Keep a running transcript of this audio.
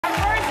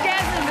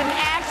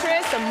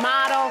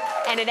model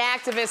and an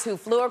activist who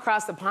flew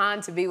across the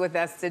pond to be with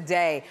us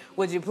today.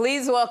 Would you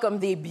please welcome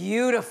the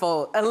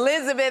beautiful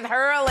Elizabeth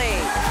Hurley.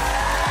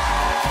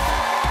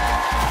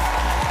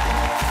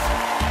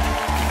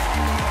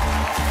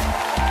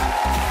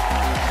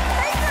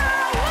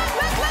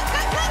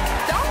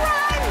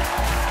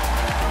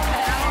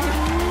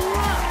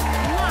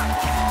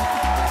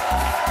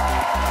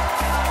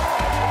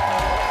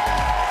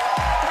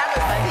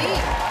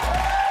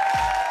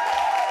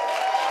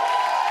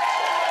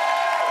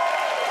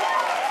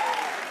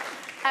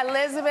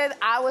 Elizabeth,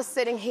 I was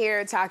sitting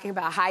here talking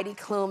about Heidi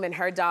Klum and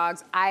her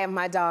dogs. I have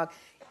my dog.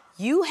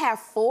 You have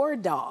 4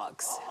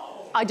 dogs.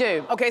 I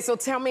do. Okay, so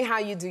tell me how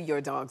you do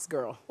your dogs,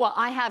 girl. Well,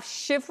 I have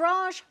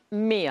Shivraj,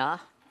 Mia,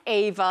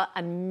 Ava,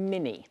 and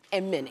Minnie.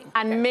 And Minnie.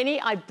 And okay.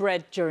 Minnie I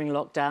bred during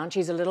lockdown.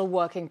 She's a little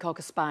working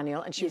Cocker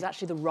Spaniel, and she was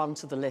actually the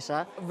runt of the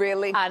litter.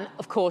 Really? And,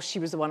 of course, she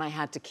was the one I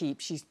had to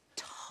keep. She's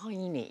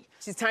tiny.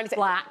 She's tiny.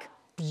 Black.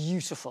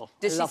 Beautiful.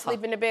 Does she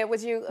sleep in the bed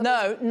with you?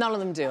 No, none of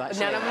them do,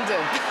 actually. None of them do.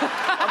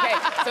 Okay,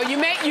 so you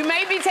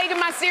may be taking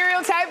my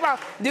stereotype wrong.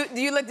 Do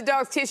you let the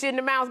dogs kiss you in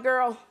the mouth,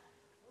 girl?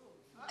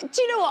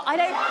 Do you know what? I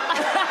don't...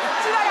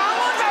 She's like, I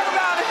won't talk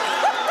about it.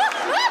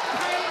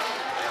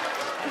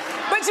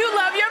 But you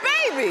love your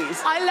babies.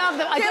 I love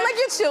them. They're like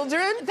your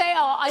children. They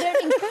are. I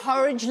don't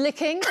encourage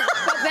licking,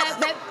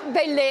 but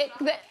they lick,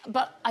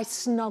 but I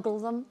snuggle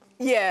them.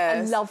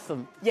 Yes. I love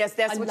them. Yes,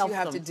 that's what you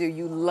have to do.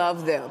 You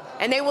love them.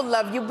 And they will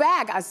love you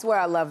back. I swear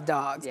I love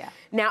dogs. Yeah.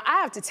 Now, I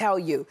have to tell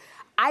you,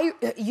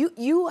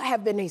 you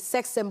have been a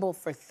sex symbol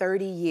for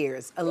 30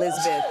 years,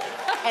 Elizabeth.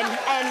 and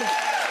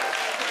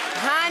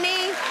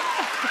honey,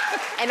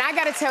 and I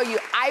gotta tell you,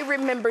 I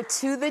remember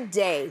to the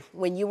day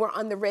when you were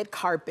on the red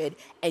carpet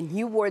and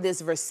you wore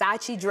this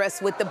Versace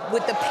dress with the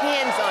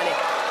pins on it.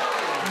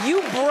 You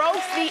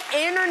broke the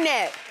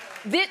internet.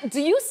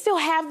 Do you still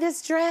have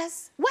this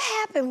dress? What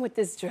happened with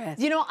this dress?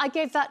 You know, I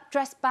gave that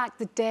dress back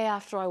the day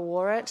after I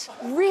wore it.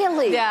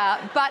 Really?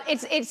 Yeah, but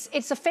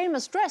it's a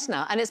famous dress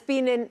now, and it's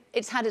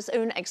had its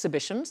own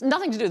exhibitions.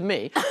 Nothing to do with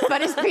me,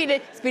 but it's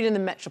been in the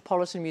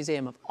Metropolitan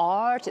Museum of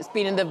Art. It's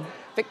been in the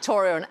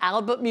Victoria and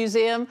Albert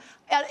Museum.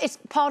 It's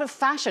part of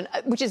fashion,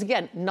 which is,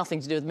 again,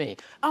 nothing to do with me.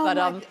 Oh,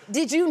 but,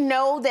 did you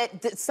know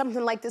that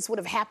something like this would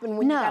have happened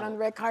when you got on the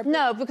red carpet?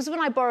 No, because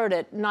when I borrowed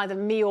it, neither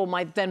me or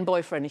my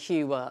then-boyfriend,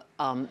 Hugh, were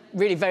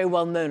really very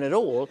well known at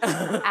all.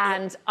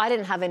 And I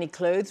didn't have any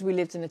clothes. We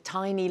lived in a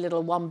tiny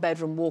little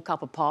one-bedroom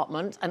walk-up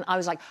apartment. And I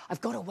was like,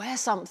 I've got to wear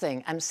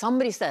something. And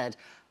somebody said,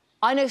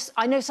 I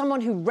know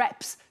someone who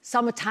reps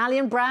some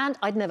Italian brand.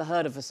 I'd never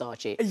heard of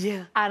Versace.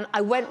 Yeah. And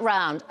I went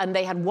round and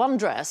they had one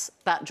dress,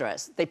 that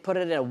dress. They put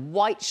it in a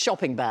white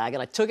shopping bag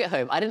and I took it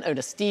home. I didn't own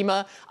a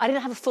steamer. I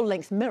didn't have a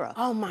full-length mirror.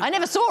 Oh, my I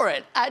never saw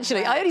it,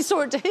 actually. Wow. I only saw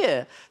it to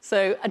here.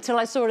 So, until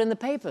I saw it in the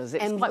papers.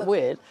 It's quite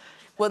weird.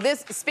 Well,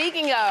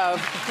 speaking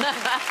of...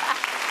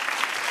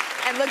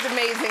 and looked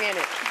amazing in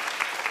it.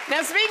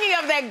 Now, speaking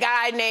of that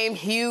guy named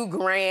Hugh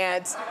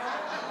Grant...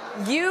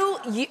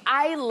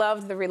 I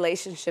loved the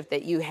relationship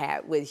that you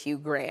had with Hugh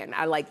Grant.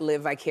 I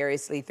live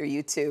vicariously through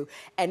you too.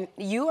 And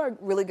you are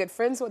really good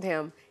friends with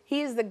him.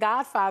 He is the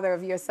godfather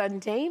of your son,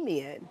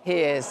 Damien. He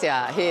is,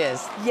 yeah, he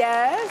is.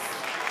 Yes?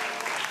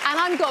 And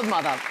I'm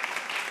godmother.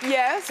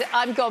 Yes?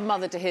 I'm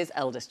godmother to his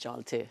eldest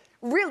child too.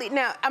 Really?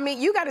 Now, I mean,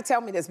 you got to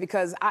tell me this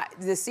because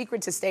the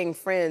secret to staying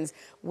friends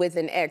with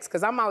an ex,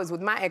 because I'm always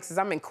with my exes,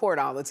 I'm in court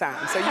all the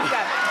time. So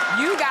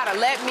you got to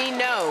let me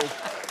know.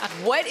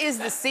 What is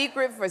the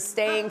secret for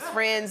staying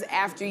friends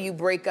after you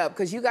break up?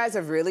 Because you guys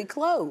are really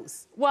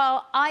close.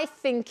 Well, I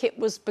think it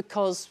was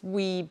because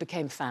we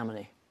became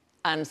family.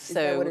 And so...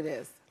 Is that what it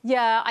is?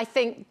 Yeah, I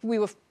think we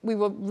were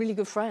really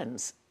good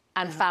friends.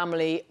 And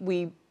family,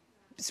 we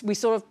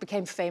sort of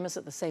became famous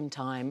at the same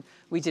time.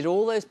 We did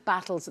all those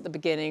battles at the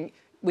beginning.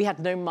 We had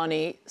no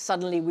money.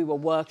 Suddenly we were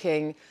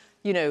working.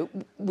 You know,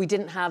 we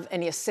didn't have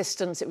any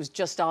assistants. It was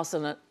just us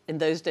and, in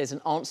those days,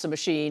 an answer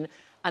machine.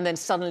 And then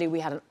suddenly we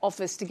had an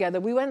office together.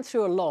 We went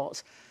through a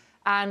lot.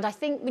 And I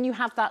think when you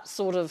have that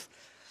sort of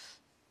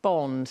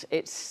bond,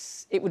 it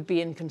would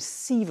be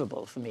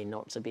inconceivable for me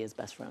not to be his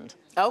best friend.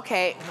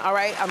 Okay, all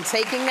right, I'm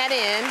taking that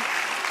in.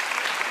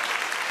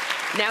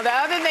 Now, the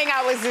other thing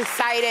I was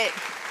excited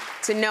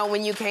to know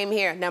when you came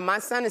here. Now, my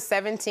son is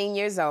 17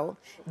 years old.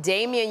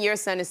 Damien, your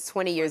son is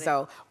 20 years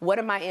old. What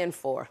am I in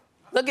for?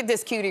 Look at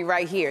this cutie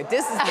right here.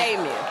 This is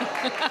Damien.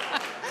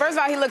 First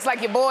of all, he looks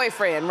like your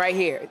boyfriend right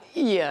here.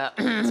 Yeah.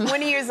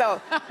 20 years old.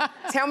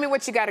 Tell me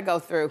what you got to go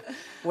through.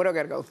 What do I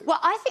got to go through?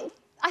 Well, I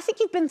think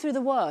you've been through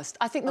the worst.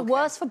 I think the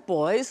worst for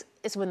boys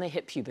is when they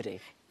hit puberty.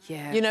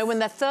 Yes. You know, when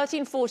they're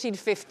 13, 14,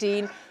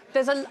 15,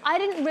 I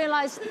didn't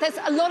realise there's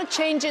a lot of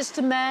changes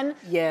to men.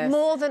 Yes.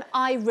 More than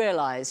I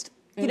realised.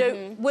 You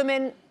know,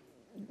 women,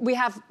 we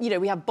have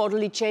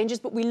bodily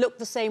changes, but we look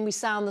the same, we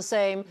sound the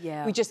same.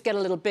 Yeah. We just get a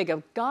little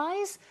bigger.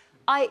 Guys,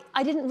 I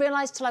didn't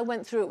realise till I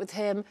went through it with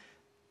him.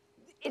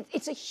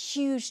 It's a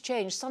huge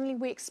change. Suddenly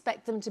we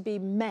expect them to be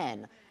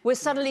men. We're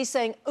suddenly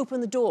saying,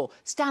 open the door,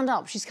 stand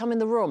up, she's come in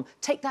the room,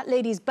 take that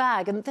lady's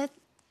bag, and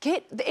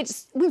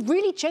we've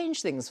really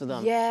changed things for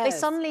them. Yes. They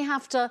suddenly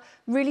have to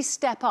really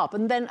step up,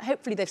 and then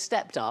hopefully they've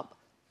stepped up.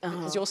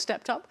 Has yours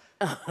stepped up?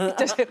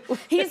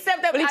 He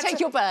stepped up. Will he take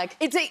your bag?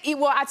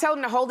 Well, I told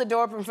him to hold the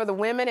door open for the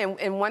women,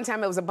 and one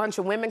time it was a bunch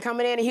of women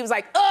coming in, and he was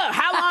like,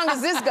 how long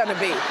is this gonna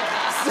be?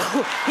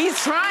 So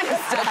he's trying to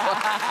step up.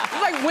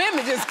 It's like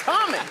women just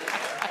coming.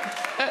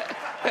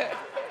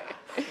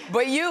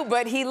 But you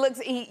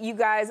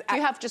guys. Do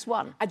you have just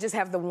one? I just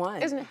have the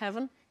one. Isn't it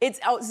heaven? It's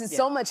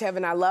so much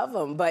heaven. I love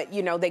them, but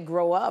you know they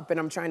grow up, and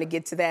I'm trying to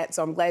get to that.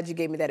 So I'm glad you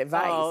gave me that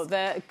advice. Oh,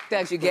 that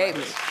you gave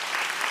me.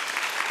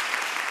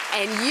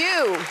 And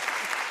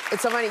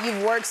it's so funny.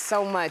 You've worked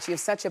so much. You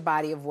have such a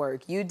body of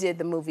work. You did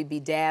the movie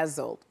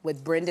Bedazzled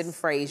with Brendan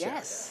Fraser.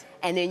 Yes.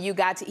 And then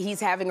he's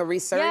having a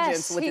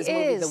resurgence with his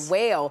movie The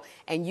Whale,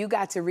 and you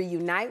got to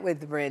reunite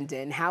with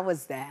Brendan. How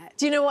was that?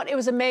 Do you know what? It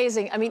was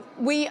amazing. I mean,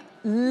 we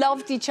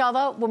loved each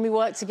other when we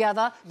worked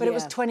together, but it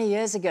was 20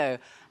 years ago.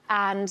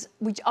 And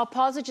our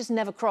paths had just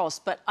never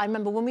crossed. But I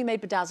remember when we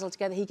made Bedazzled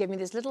together, he gave me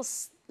this little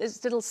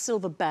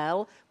silver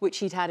bell, which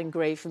he'd had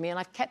engraved for me, and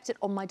I've kept it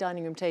on my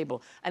dining room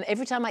table. And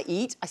every time I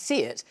eat, I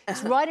see it.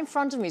 It's right in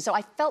front of me. So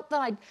I felt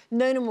that I'd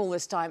known him all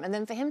this time. And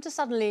then for him to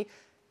suddenly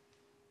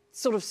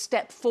sort of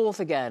step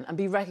forth again and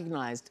be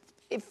recognised,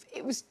 it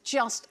was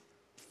just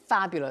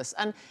fabulous.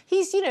 And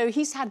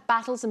he's had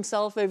battles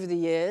himself over the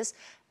years,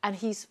 and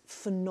he's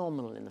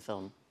phenomenal in the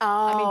film. Oh,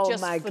 I mean,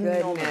 just my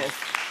phenomenal. goodness.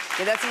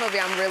 Yeah, that's a movie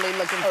I'm really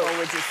looking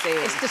forward to seeing.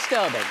 It's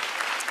disturbing.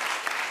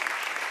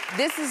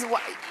 This is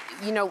what,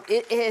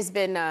 it has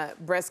been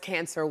Breast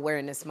Cancer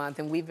Awareness Month,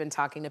 and we've been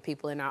talking to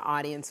people in our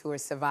audience who are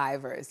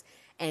survivors.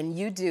 And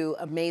you do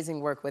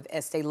amazing work with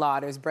Estee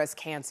Lauder's Breast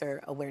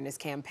Cancer Awareness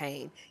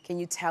Campaign. Can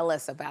you tell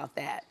us about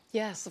that?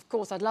 Yes, of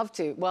course, I'd love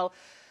to. Well,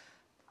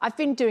 I've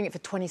been doing it for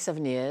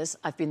 27 years.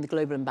 I've been the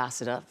global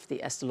ambassador for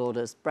the Estee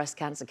Lauder's Breast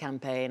Cancer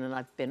Campaign, and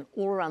I've been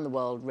all around the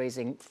world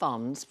raising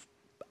funds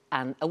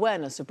and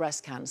awareness of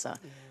breast cancer.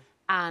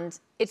 Yeah. And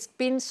it's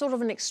been sort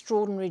of an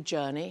extraordinary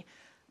journey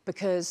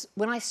because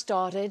when I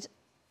started,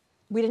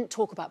 we didn't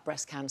talk about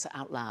breast cancer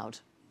out loud.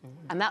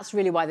 And that's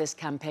really why this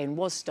campaign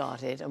was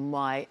started and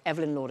why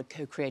Evelyn Lauder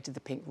co-created the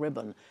Pink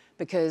Ribbon,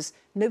 because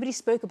nobody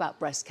spoke about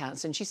breast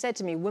cancer. And she said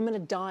to me, women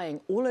are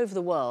dying all over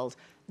the world.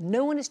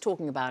 No one is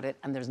talking about it,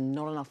 and there's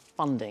not enough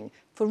funding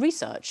for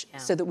research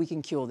so that we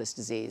can cure this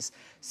disease.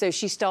 So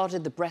she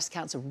started the Breast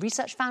Cancer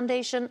Research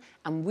Foundation,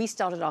 and we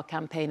started our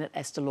campaign at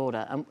Estee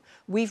Lauder. And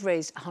we've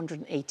raised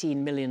 $118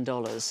 million for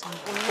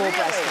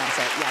breast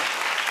cancer. Yeah.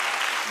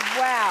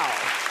 Wow.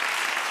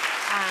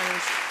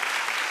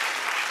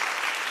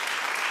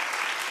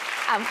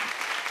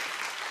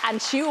 And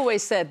she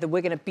always said that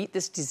we're going to beat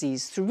this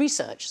disease through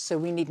research, so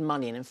we need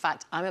money. And in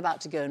fact, I'm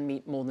about to go and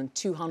meet more than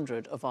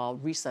 200 of our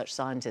research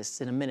scientists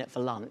in a minute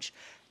for lunch,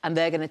 and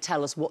they're going to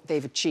tell us what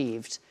they've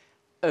achieved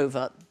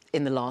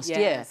in the last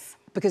year.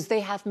 Because they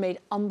have made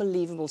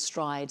unbelievable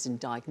strides in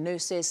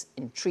diagnosis,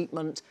 in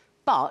treatment,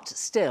 but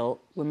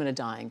still, women are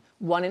dying.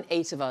 1 in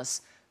 8 of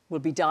us will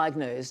be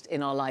diagnosed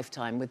in our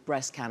lifetime with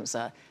breast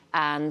cancer.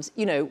 And,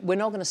 we're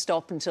not going to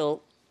stop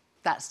until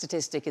that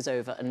statistic is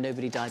over and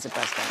nobody dies of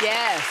breast cancer.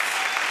 Yes.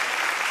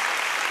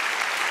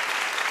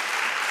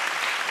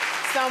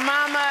 So,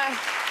 Mama,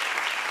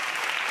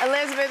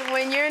 Elizabeth,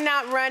 when you're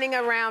not running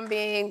around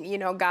being,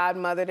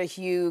 godmother to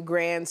Hugh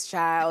Grant's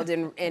child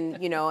and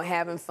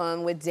having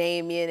fun with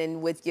Damien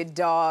and with your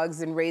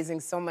dogs and raising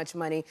so much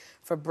money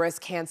for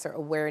breast cancer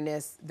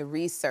awareness, the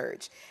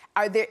research,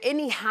 are there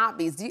any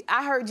hobbies?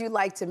 I heard you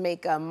like to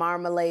make a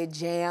marmalade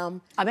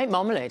jam. I make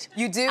marmalade.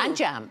 You do? And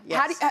jam,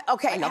 yes.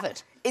 Okay. I love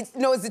it. Is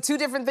it 2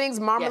 different things,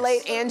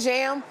 marmalade and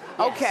jam?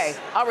 Yes. Okay.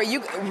 All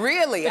right,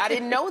 really? I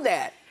didn't know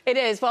that. It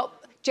is. Well,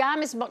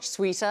 jam is much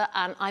sweeter,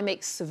 and I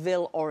make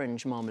Seville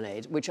orange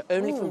marmalade, which are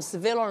only from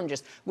Seville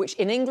oranges, which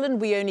in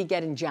England we only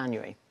get in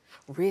January.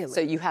 Really?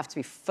 So you have to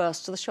be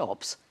first to the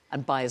shops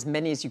and buy as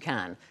many as you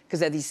can, because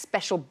they're these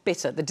special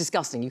bitter, they're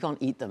disgusting, you can't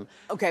eat them.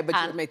 Okay, but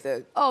you make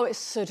the... Oh, it's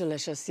so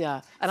delicious,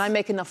 yeah. And I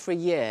make enough for a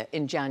year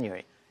in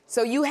January.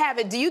 So you have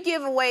it, do you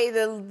give away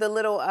the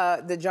little,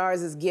 the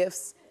jars as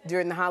gifts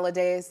during the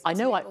holidays? I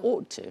know I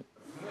ought to.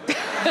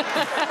 Because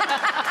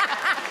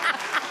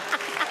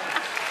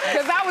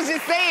I was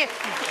just saying,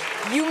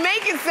 you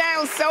make it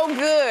sound so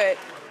good.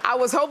 I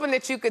was hoping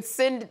that you could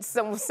send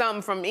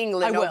some from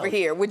England over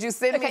here. Would you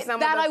send me some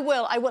that of them?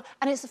 I will.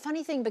 And it's a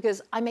funny thing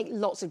because I make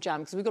lots of jam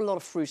because we've got a lot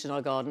of fruit in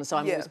our garden, so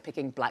I'm always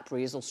picking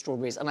blackberries or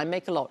strawberries, and I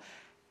make a lot.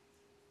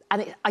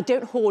 And I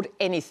don't hoard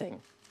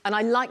anything. And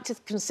I like to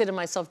consider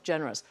myself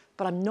generous,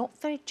 but I'm not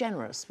very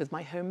generous with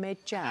my homemade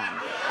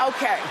jam.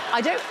 Okay. I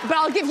don't, but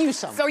I'll give you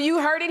some. So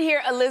you heard it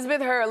here,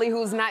 Elizabeth Hurley,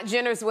 who's not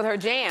generous with her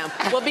jam,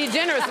 will be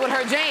generous with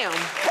her jam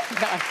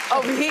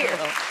over here.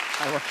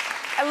 I will.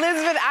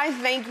 Elizabeth, I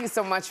thank you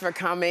so much for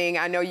coming.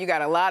 I know you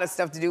got a lot of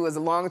stuff to do. It was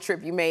a long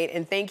trip you made,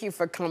 and thank you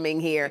for coming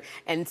here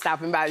and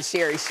stopping by the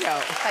Sherri Show.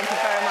 Thank you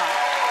very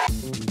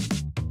much.